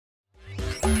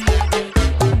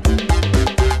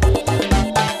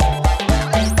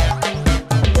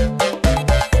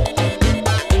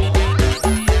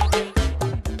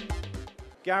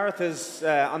Gareth is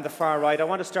on the far right. I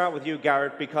want to start with you,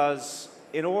 Gareth, because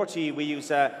in RT we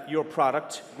use your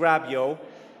product, Grabyo.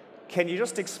 Can you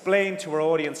just explain to our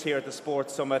audience here at the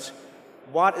Sports Summit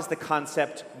what is the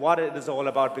concept, what it is all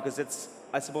about, because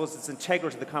I suppose it's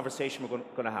integral to the conversation we're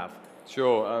going to have.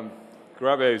 Sure.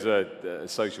 Grabyo is a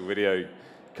social video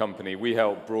company. We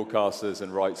help broadcasters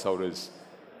and rights holders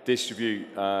distribute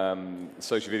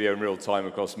social video in real time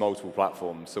across multiple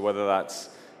platforms. So whether that's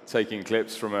taking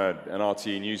clips from an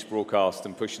RTE News broadcast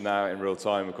and pushing that out in real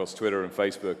time across Twitter and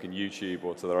Facebook and YouTube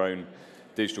or to their own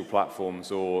digital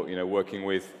platforms, or working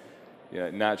with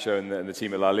Nacho and the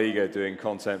team at La Liga doing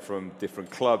content from different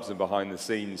clubs and behind the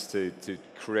scenes to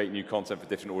create new content for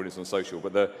different audiences on social.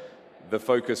 But the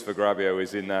focus for Grabyo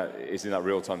is in that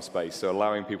real-time space, so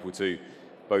allowing people to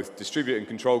both distribute and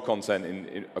control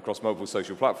content across multiple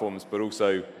social platforms, but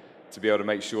also to be able to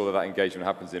make sure that engagement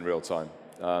happens in real time.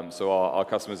 So our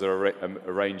customers are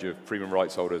a range of premium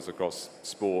rights holders across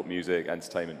sport, music,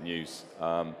 entertainment, news,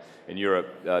 in Europe,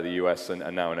 the US,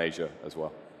 and now in Asia as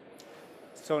well.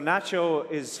 So Nacho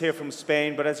is here from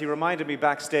Spain, but as he reminded me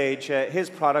backstage,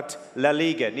 his product, La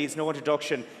Liga, needs no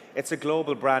introduction. It's a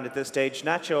global brand at this stage.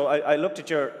 Nacho, I looked at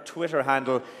your Twitter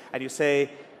handle, and you say,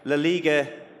 La Liga,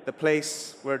 the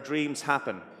place where dreams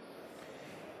happen.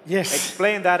 Yes.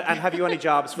 Explain that, and have you any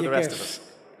jobs for the rest of us?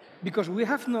 Because we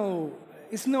have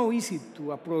it's no easy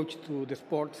to approach to the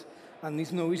sports, and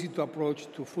it's no easy to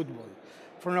approach to football.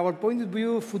 From our point of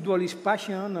view, football is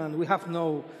passion, and we have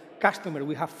no customer,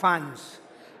 we have fans.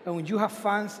 And when you have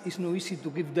fans, it's no easy to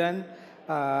give them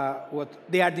what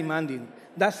they are demanding.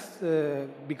 That's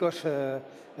because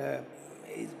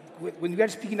when we are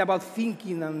speaking about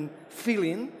thinking and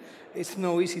feeling, it's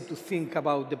no easy to think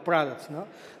about the products. No?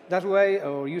 That way,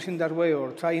 or using that way,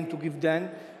 or trying to give them,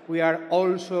 we are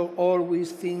also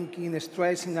always thinking,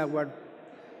 stressing our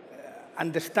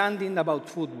understanding about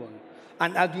football.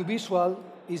 And audiovisual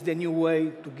is the new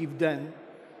way to give them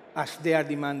as they are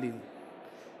demanding.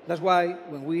 That's why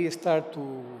when we start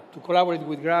to collaborate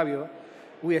with Grabyo,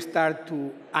 we start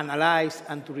to analyze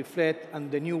and to reflect on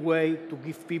the new way to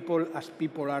give people as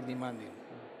people are demanding.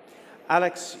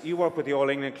 Alex, you work with the All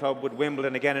England Club, with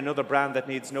Wimbledon, again, another brand that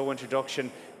needs no introduction,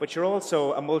 but you're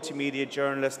also a multimedia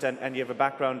journalist and you have a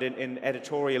background in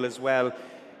editorial as well.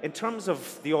 In terms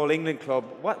of the All England Club,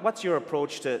 what's your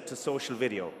approach to social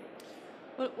video?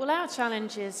 Well, our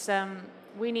challenge is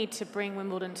we need to bring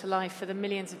Wimbledon to life for the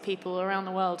millions of people around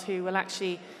the world who will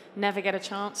actually never get a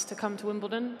chance to come to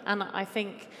Wimbledon. And I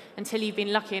think until you've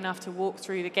been lucky enough to walk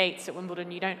through the gates at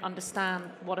Wimbledon, you don't understand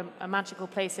what a magical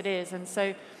place it is. And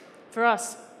so for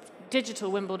us, digital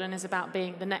Wimbledon is about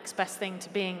being the next best thing to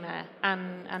being there.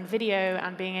 And video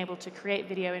and being able to create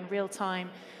video in real time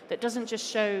that doesn't just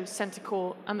show centre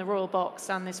court and the royal box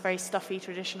and this very stuffy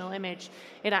traditional image.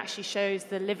 It actually shows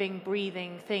the living,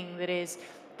 breathing thing that is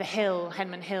the hill,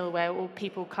 Henman Hill, where all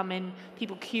people come in,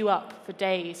 people queue up for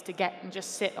days to get and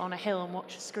just sit on a hill and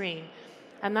watch a screen.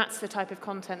 And that's the type of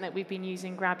content that we've been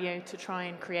using Grabyo to try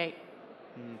and create.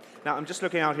 Now, I'm just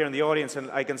looking out here in the audience,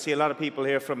 and I can see a lot of people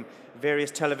here from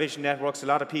various television networks, a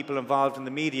lot of people involved in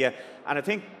the media. And I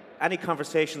think any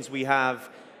conversations we have,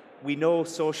 we know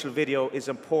social video is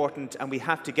important, and we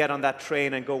have to get on that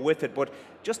train and go with it. But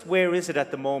just where is it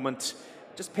at the moment?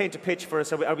 Just paint a pitch for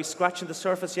us. Are we scratching the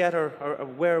surface yet, or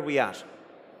where are we at?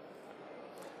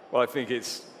 Well, I think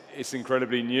it's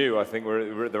incredibly new. I think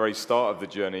we're at the very start of the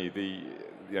journey.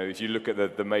 If you look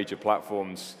at the major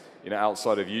platforms,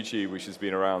 outside of YouTube, which has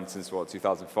been around since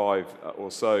 2005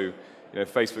 or so,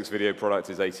 Facebook's video product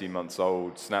is 18 months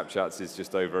old. Snapchat's is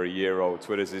just over a year old.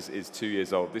 Twitter's is 2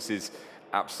 years old. This is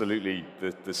absolutely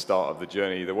the start of the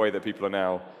journey. The way that people are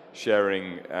now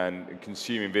sharing and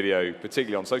consuming video,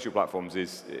 particularly on social platforms,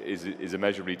 is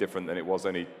immeasurably different than it was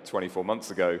only 24 months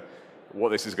ago. What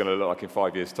this is going to look like in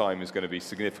 5 years' time is going to be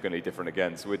significantly different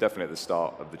again. So we're definitely at the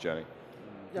start of the journey.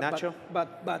 Yeah, Nacho?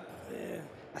 But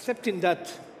accepting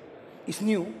that it's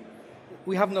new,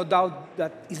 we have no doubt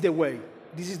that it's the way.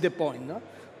 This is the point. No?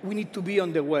 We need to be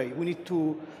on the way. We need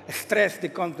to stress the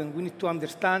content. We need to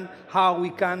understand how we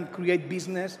can create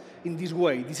business in this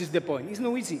way. This is the point. It's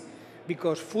not easy,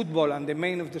 because football and the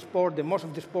main of the sport, the most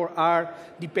of the sport, are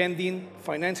depending,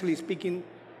 financially speaking,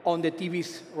 on the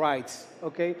TV's rights,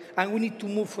 okay? And we need to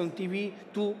move from TV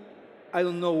to I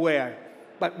don't know where,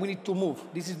 but we need to move.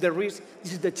 This is the risk,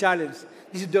 this is the challenge,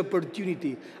 this is the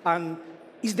opportunity. And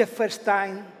it's the first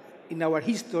time in our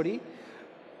history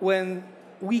when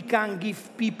we can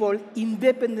give people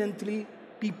independently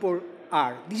people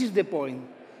are. This is the point.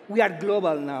 We are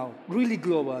global now, really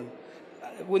global.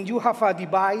 When you have a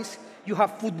device, you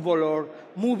have football or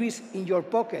movies in your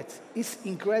pockets. It's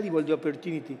incredible, the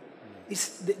opportunity.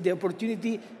 the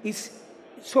opportunity is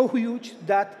so huge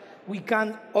that we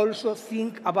can also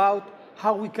think about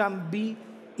how we can be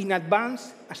in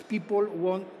advance as people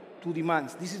want to demand.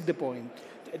 This is the point.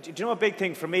 Do you know a big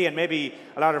thing for me, and maybe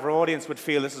a lot of our audience would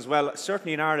feel this as well,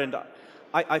 certainly in Ireland,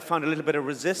 I found a little bit of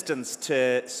resistance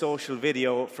to social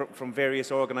video from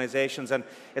various organisations, and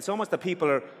it's almost that people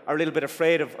are a little bit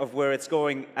afraid of where it's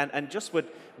going. And just with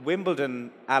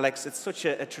Wimbledon, Alex, it's such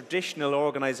a traditional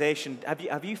organisation.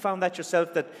 Have you found that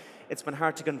yourself, that it's been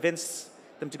hard to convince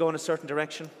them to go in a certain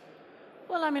direction?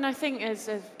 Well, I mean, I think as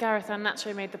Gareth and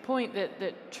Nacho made the point that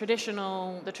the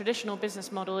traditional business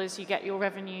model is you get your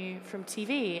revenue from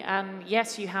TV, and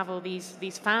yes, you have all these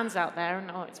fans out there,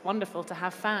 and it's wonderful to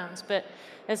have fans, but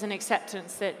there's an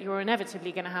acceptance that you're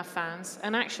inevitably going to have fans,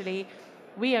 and actually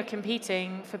we are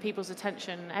competing for people's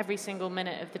attention every single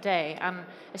minute of the day, and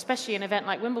especially an event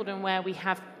like Wimbledon where we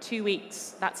have 2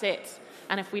 weeks, that's it,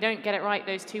 and if we don't get it right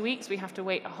those 2 weeks, we have to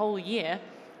wait a whole year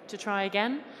to try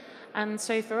again. And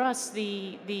so for us,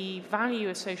 the value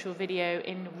of social video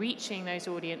in reaching those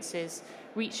audiences,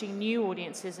 reaching new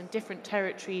audiences in different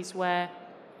territories where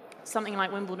something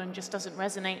like Wimbledon just doesn't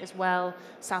resonate as well.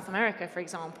 South America, for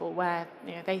example, where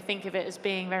they think of it as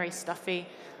being very stuffy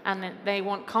and they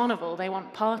want carnival, they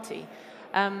want party.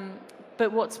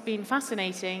 But what's been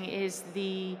fascinating is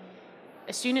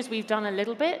as soon as we've done a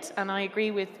little bit, and I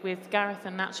agree with Gareth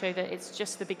and Nacho that it's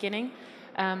just the beginning,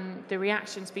 the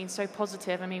reaction's been so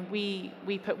positive. I mean,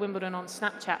 we put Wimbledon on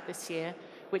Snapchat this year,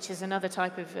 which is another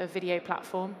type of video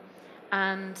platform,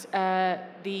 and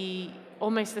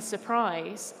almost the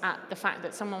surprise at the fact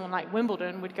that someone like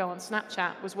Wimbledon would go on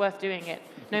Snapchat was worth doing it.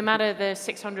 No matter the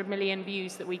 600 million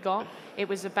views that we got, it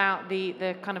was about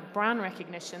the kind of brand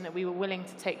recognition that we were willing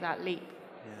to take that leap.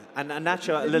 Yeah. And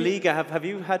Nacho, La Liga, have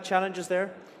you had challenges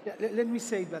there? Yeah, let me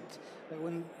say that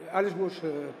when Alex was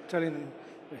telling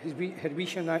her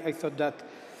vision, I thought that,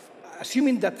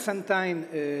 assuming that sometime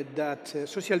that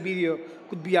social video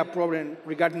could be a problem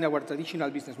regarding our traditional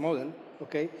business model,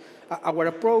 okay, our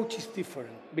approach is different,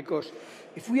 because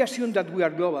if we assume that we are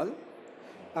global,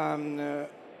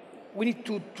 we need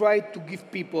to try to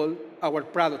give people our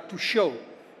product, to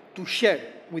share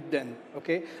with them,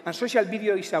 okay? And social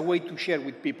video is a way to share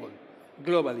with people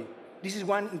globally. This is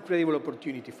one incredible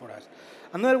opportunity for us.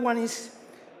 Another one is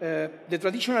the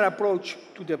traditional approach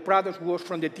to the products was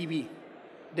from the TV.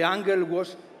 The angle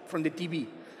was from the TV.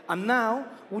 And now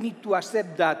we need to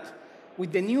accept that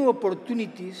with the new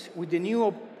opportunities, with the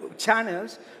new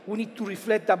channels, we need to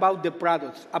reflect about the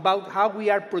products, about how we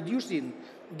are producing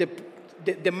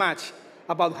the match,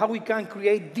 about how we can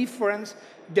create different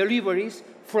deliveries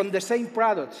from the same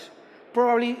products,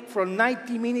 probably from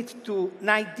 90 minutes to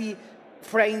 90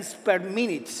 frames per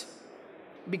minute,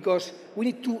 because we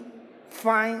need to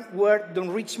find where the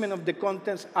enrichment of the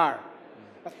contents are.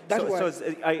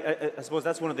 I suppose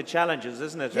that's one of the challenges,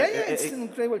 isn't it? Yeah, it's an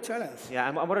incredible challenge. Yeah,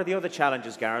 and what are the other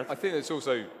challenges, Gareth? I think it's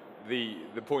also the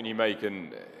point you make,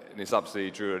 and it's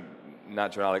absolutely true,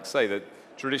 Nacho and Alex say, that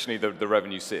traditionally the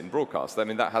revenues sit in broadcast. I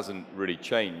mean, that hasn't really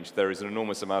changed. There is an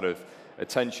enormous amount of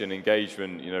attention,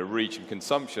 engagement, reach and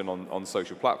consumption on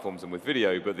social platforms and with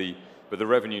video, but the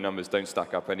revenue numbers don't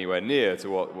stack up anywhere near to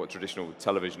what traditional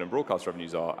television and broadcast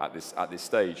revenues are at this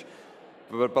stage.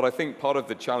 But I think part of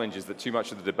the challenge is that too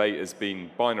much of the debate has been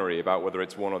binary about whether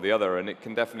it's one or the other, and it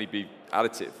can definitely be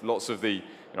additive. Lots of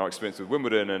our experience with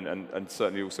Wimbledon and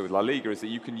certainly also with La Liga is that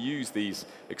you can use these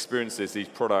experiences, these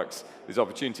products, these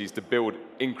opportunities to build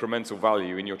incremental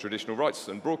value in your traditional rights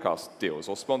and broadcast deals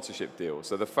or sponsorship deals.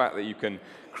 So the fact that you can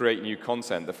create new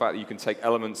content, the fact that you can take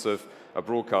elements of a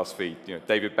broadcast feed,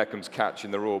 David Beckham's catch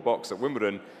in the Royal Box at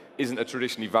Wimbledon isn't a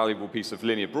traditionally valuable piece of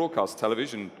linear broadcast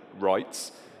television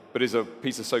rights, but is a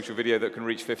piece of social video that can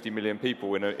reach 50 million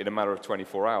people in a matter of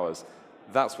 24 hours.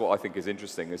 That's what I think is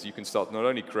interesting, is you can start not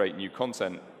only create new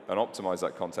content and optimize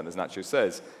that content, as Nacho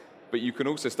says, but you can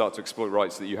also start to exploit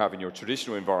rights that you have in your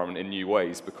traditional environment in new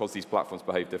ways because these platforms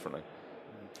behave differently.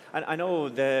 And I know,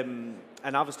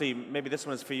 and obviously maybe this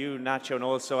one is for you, Nacho, and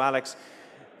also Alex,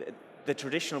 the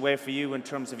traditional way for you in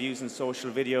terms of using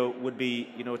social video would be,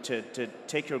 to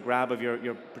take your grab of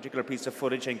your particular piece of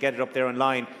footage and get it up there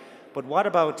online. But what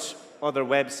about other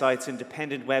websites,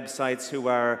 independent websites, who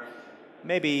are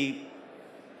maybe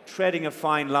treading a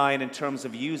fine line in terms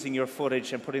of using your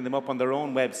footage and putting them up on their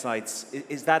own websites?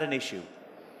 Is that an issue?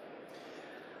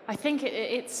 I think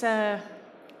it's at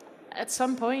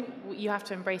some point you have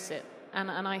to embrace it. And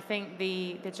I think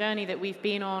the journey that we've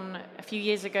been on a few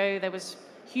years ago, there was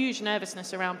huge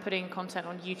nervousness around putting content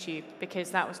on YouTube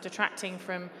because that was detracting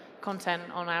from content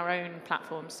on our own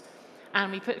platforms.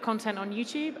 And we put content on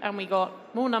YouTube, and we got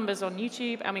more numbers on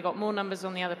YouTube, and we got more numbers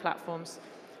on the other platforms.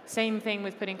 Same thing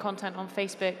with putting content on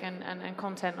Facebook and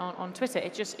content on Twitter.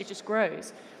 It just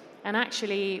grows. And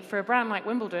actually, for a brand like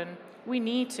Wimbledon, we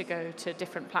need to go to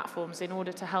different platforms in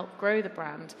order to help grow the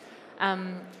brand.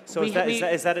 So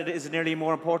is it nearly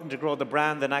more important to grow the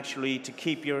brand than actually to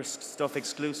keep your stuff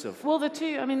exclusive? Well, the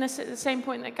two, I mean, the same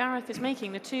point that Gareth is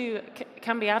making, the two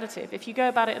can be additive. If you go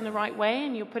about it in the right way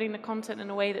and you're putting the content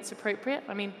in a way that's appropriate.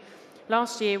 I mean,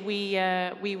 last year we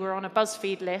were on a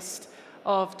BuzzFeed list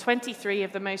of 23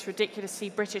 of the most ridiculously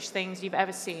British things you've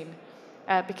ever seen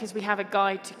because we have a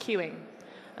guide to queuing.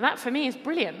 And that, for me, is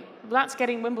brilliant. That's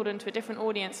getting Wimbledon to a different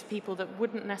audience, people that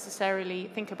wouldn't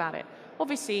necessarily think about it.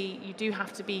 Obviously, you do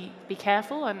have to be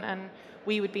careful, and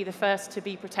we would be the first to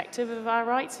be protective of our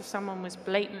rights if someone was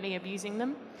blatantly abusing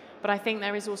them. But I think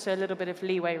there is also a little bit of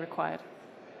leeway required.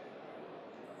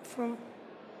 From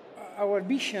our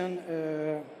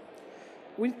vision,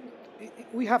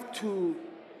 we have to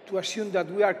assume that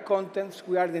we are contents,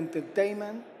 we are the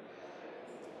entertainment,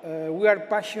 we are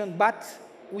passion, but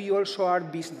we also are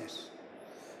business.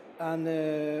 And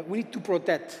we need to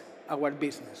protect our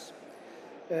business.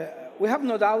 We have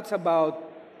no doubts about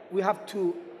we have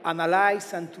to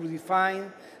analyze and to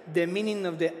define the meaning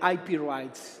of the IP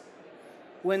rights.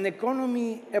 When the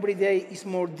economy every day is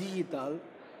more digital,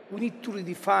 we need to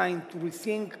redefine, to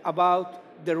rethink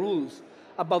about the rules,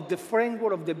 about the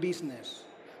framework of the business.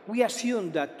 We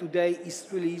assume that today it's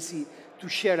really easy to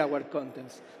share our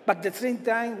contents. But at the same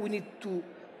time, we need to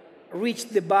reach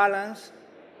the balance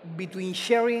between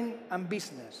sharing and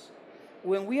business.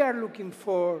 When we are looking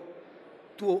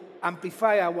to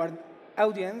amplify our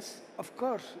audience, of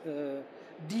course,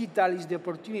 digital is the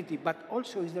opportunity, but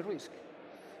also is the risk.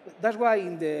 That's why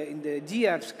in the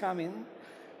years coming,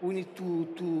 we need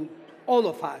to all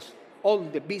of us, all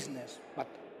the business, but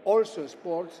also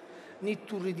sports, need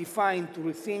to redefine, to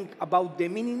rethink about the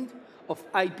meaning of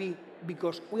IP,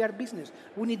 because we are business.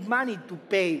 We need money to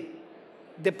pay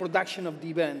the production of the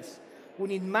events. We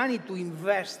need money to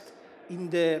invest in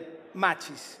the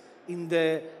matches, in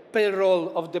the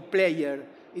payroll of the player.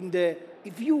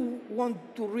 If you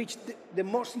want to reach the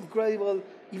most incredible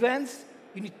events,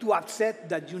 you need to accept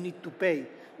that you need to pay.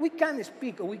 We can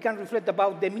speak, or we can reflect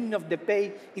about the meaning of the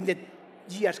pay in the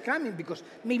years coming, because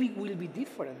maybe it will be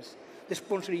different. The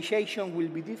sponsorization will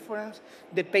be different.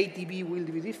 The pay TV will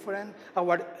be different.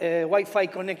 Our Wi-Fi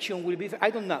connection will be different.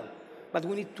 I don't know. But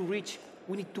we need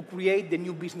to create the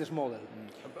new business model.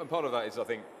 And part of that is, I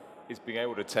think, is being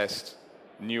able to test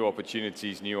new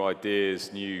opportunities, new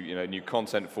ideas, new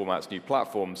content formats, new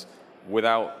platforms,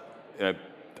 without,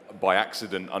 by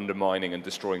accident, undermining and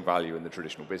destroying value in the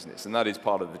traditional business. And that is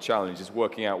part of the challenge, is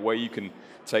working out where you can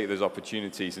take those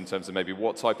opportunities in terms of maybe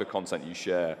what type of content you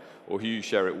share, or who you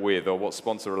share it with, or what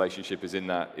sponsor relationship is in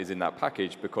that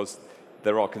package, because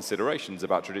there are considerations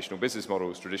about traditional business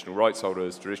models, traditional rights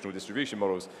holders, traditional distribution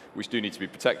models, which do need to be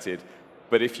protected.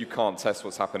 But if you can't test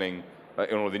what's happening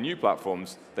in all the new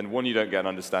platforms, then one, you don't get an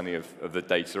understanding of the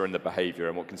data and the behavior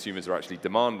and what consumers are actually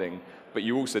demanding, but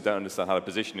you also don't understand how to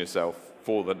position yourself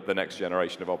for the next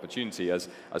generation of opportunity as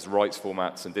rights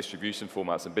formats and distribution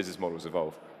formats and business models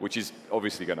evolve, which is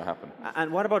obviously going to happen.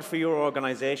 And what about for your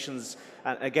organizations?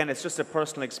 Again, it's just a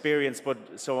personal experience, but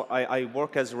so I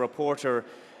work as a reporter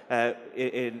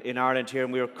in Ireland here,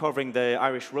 and we were covering the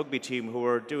Irish rugby team, who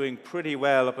were doing pretty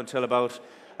well up until about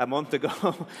a month ago.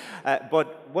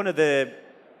 But one of the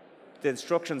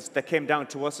instructions that came down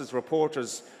to us as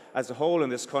reporters as a whole in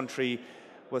this country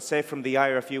was, say, from the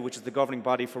IRFU, which is the governing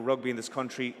body for rugby in this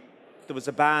country, there was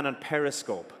a ban on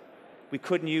Periscope. We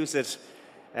couldn't use it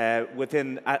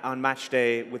on match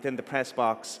day within the press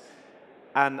box.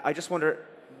 And I just wonder,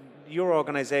 your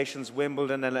organizations,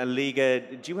 Wimbledon and Liga,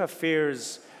 do you have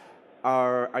fears,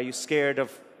 or are you scared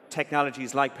of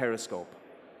technologies like Periscope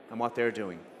and what they're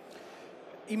doing?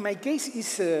 In my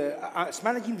case, as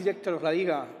managing director of La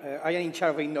Liga, I am in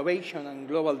charge of innovation and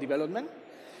global development.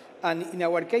 And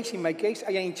in my case,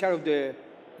 I am in charge of the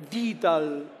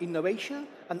digital innovation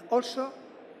and also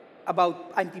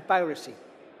about anti-piracy.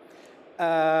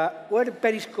 Where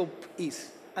Periscope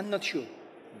is, I'm not sure.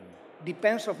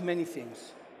 Depends on many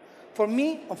things. For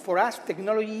me, or for us,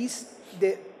 technology is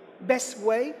the best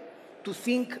way to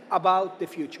think about the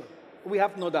future. We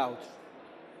have no doubt.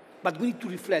 But we need to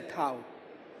reflect how.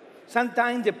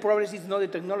 Sometimes the progress is not the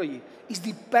technology, it's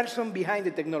the person behind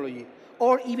the technology,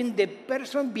 or even the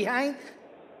person behind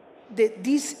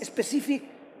this specific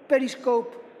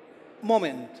Periscope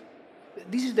moment.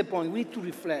 This is the point. We need to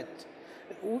reflect.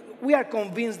 We are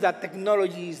convinced that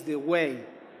technology is the way,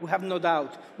 We have no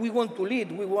doubt. We want to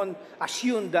lead. We want to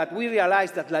assume that we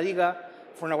realize that La Liga,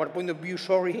 from our point of view,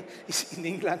 sorry, is in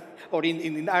England or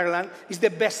in Ireland, is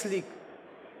the best league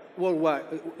worldwide,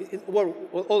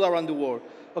 all around the world.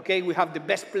 Okay, we have the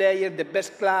best players, the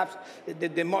best clubs,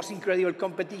 the most incredible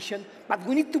competition, but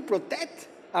we need to protect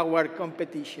our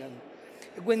competition.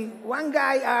 When one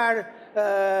guy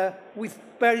are with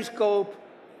Periscope,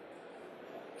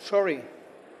 sorry,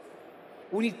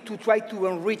 we need to try to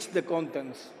enrich the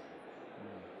contents.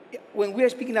 When we are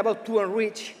speaking about to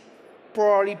enrich,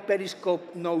 probably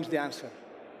Periscope knows the answer.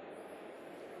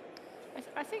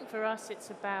 I think for us it's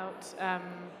about,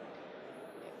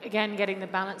 again, getting the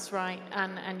balance right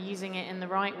and using it in the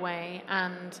right way,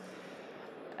 and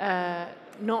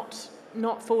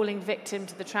not falling victim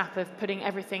to the trap of putting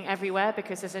everything everywhere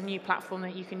because there's a new platform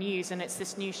that you can use and it's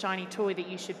this new shiny toy that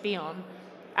you should be on,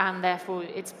 and therefore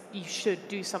you should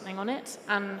do something on it.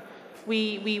 And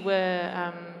we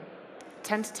were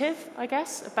tentative, I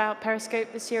guess, about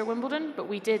Periscope this year at Wimbledon, but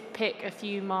we did pick a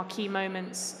few marquee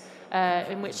moments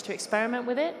in which to experiment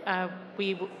with it.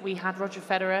 We had Roger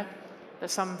Federer,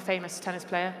 some famous tennis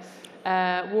player,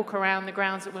 walk around the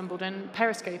grounds at Wimbledon,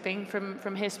 periscoping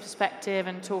from his perspective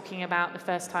and talking about the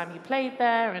first time he played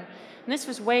there. And this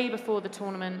was way before the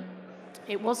tournament.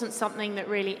 It wasn't something that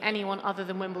really anyone other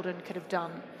than Wimbledon could have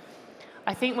done.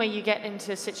 I think where you get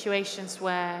into situations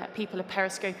where people are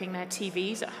periscoping their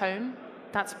TVs at home,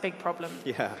 that's a big problem.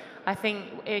 Yeah. I think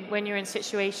when you're in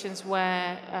situations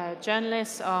where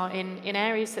journalists are in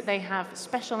areas that they have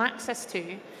special access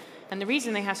to, and the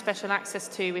reason they have special access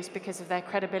to is because of their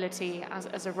credibility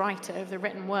as a writer of the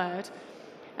written word,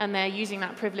 and they're using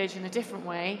that privilege in a different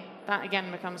way, that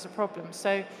again becomes a problem.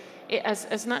 So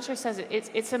as Nacho says,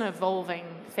 it's an evolving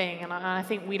thing, and I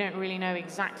think we don't really know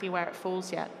exactly where it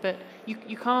falls yet. But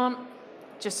you can't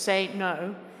just say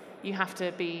no. You have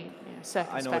to be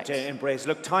circumspect. I know, Jay, embrace.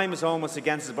 Look, time is almost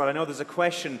against us, but I know there's a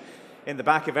question in the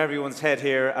back of everyone's head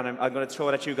here, and I'm going to throw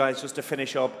it at you guys just to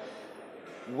finish up.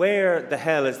 Where the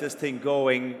hell is this thing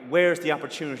going? Where's the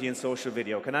opportunity in social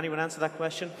video? Can anyone answer that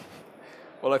question?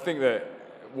 Well, I think that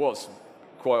what's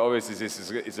quite obvious is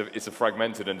it's a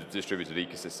fragmented and a distributed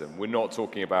ecosystem. We're not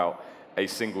talking about a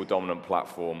single dominant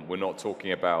platform. We're not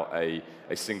talking about a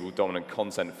single dominant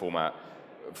content format.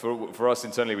 For us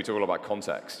internally, we talk a lot about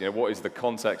context. What is the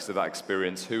context of that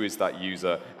experience? Who is that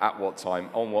user? At what time?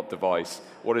 On what device?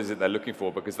 What is it they're looking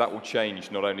for? Because that will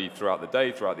change not only throughout the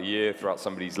day, throughout the year, throughout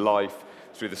somebody's life,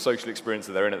 through the social experience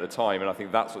that they're in at the time. And I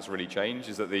think that's what's really changed,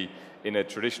 is that in a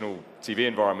traditional TV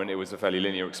environment, it was a fairly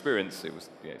linear experience.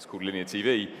 It's called linear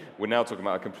TV. We're now talking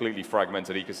about a completely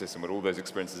fragmented ecosystem where all those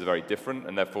experiences are very different,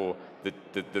 and therefore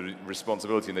the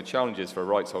responsibility and the challenges for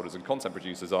rights holders and content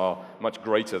producers are much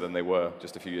greater than they were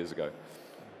just a few years ago.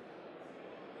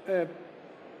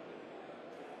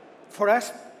 For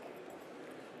us,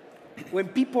 when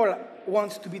people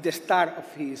want to be the star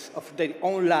of their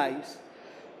own lives,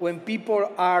 when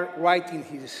people are writing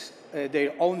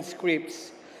their own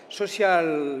scripts,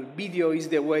 social video is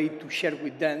the way to share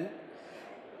with them,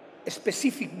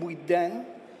 specific with them,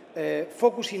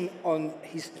 focusing on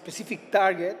his specific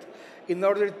target in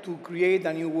order to create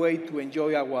a new way to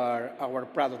enjoy our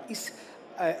product.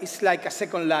 It's like a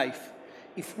second life.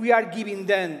 If we are giving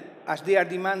them as they are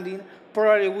demanding,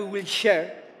 probably we will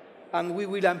share and we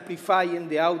will amplify in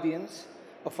the audience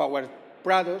of our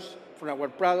products, from our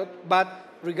product, but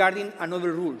regarding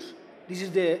another rules. This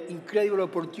is the incredible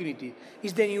opportunity.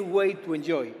 It's the new way to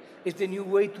enjoy. It's the new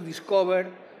way to discover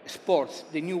sports,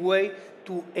 the new way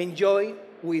to enjoy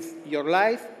with your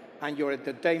life and your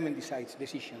entertainment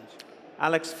decisions.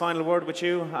 Alex, final word with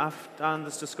you on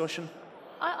this discussion?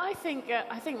 I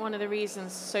think one of the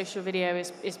reasons social video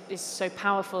is so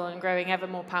powerful and growing ever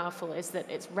more powerful is that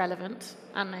it's relevant,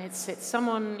 and it's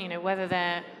someone, whether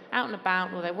they're out and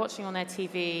about or they're watching on their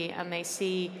TV and they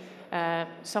see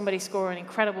somebody score an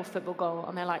incredible football goal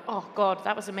and they're like, oh God,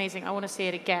 that was amazing, I want to see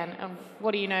it again. And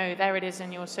what do you know, there it is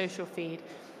in your social feed.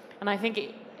 And I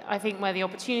think where the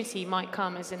opportunity might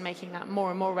come is in making that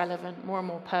more and more relevant, more and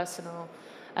more personal,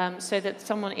 so that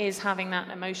someone is having that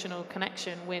emotional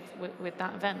connection with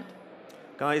that event.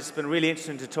 Guys, it's been really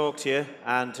interesting to talk to you,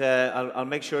 and I'll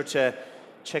make sure to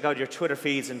check out your Twitter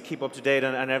feeds and keep up to date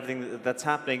on everything that's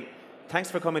happening.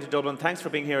 Thanks for coming to Dublin. Thanks for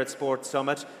being here at Sports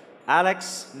Summit.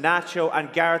 Alex, Nacho,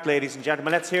 and Gareth, ladies and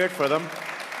gentlemen, let's hear it for them.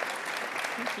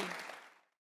 Thank you.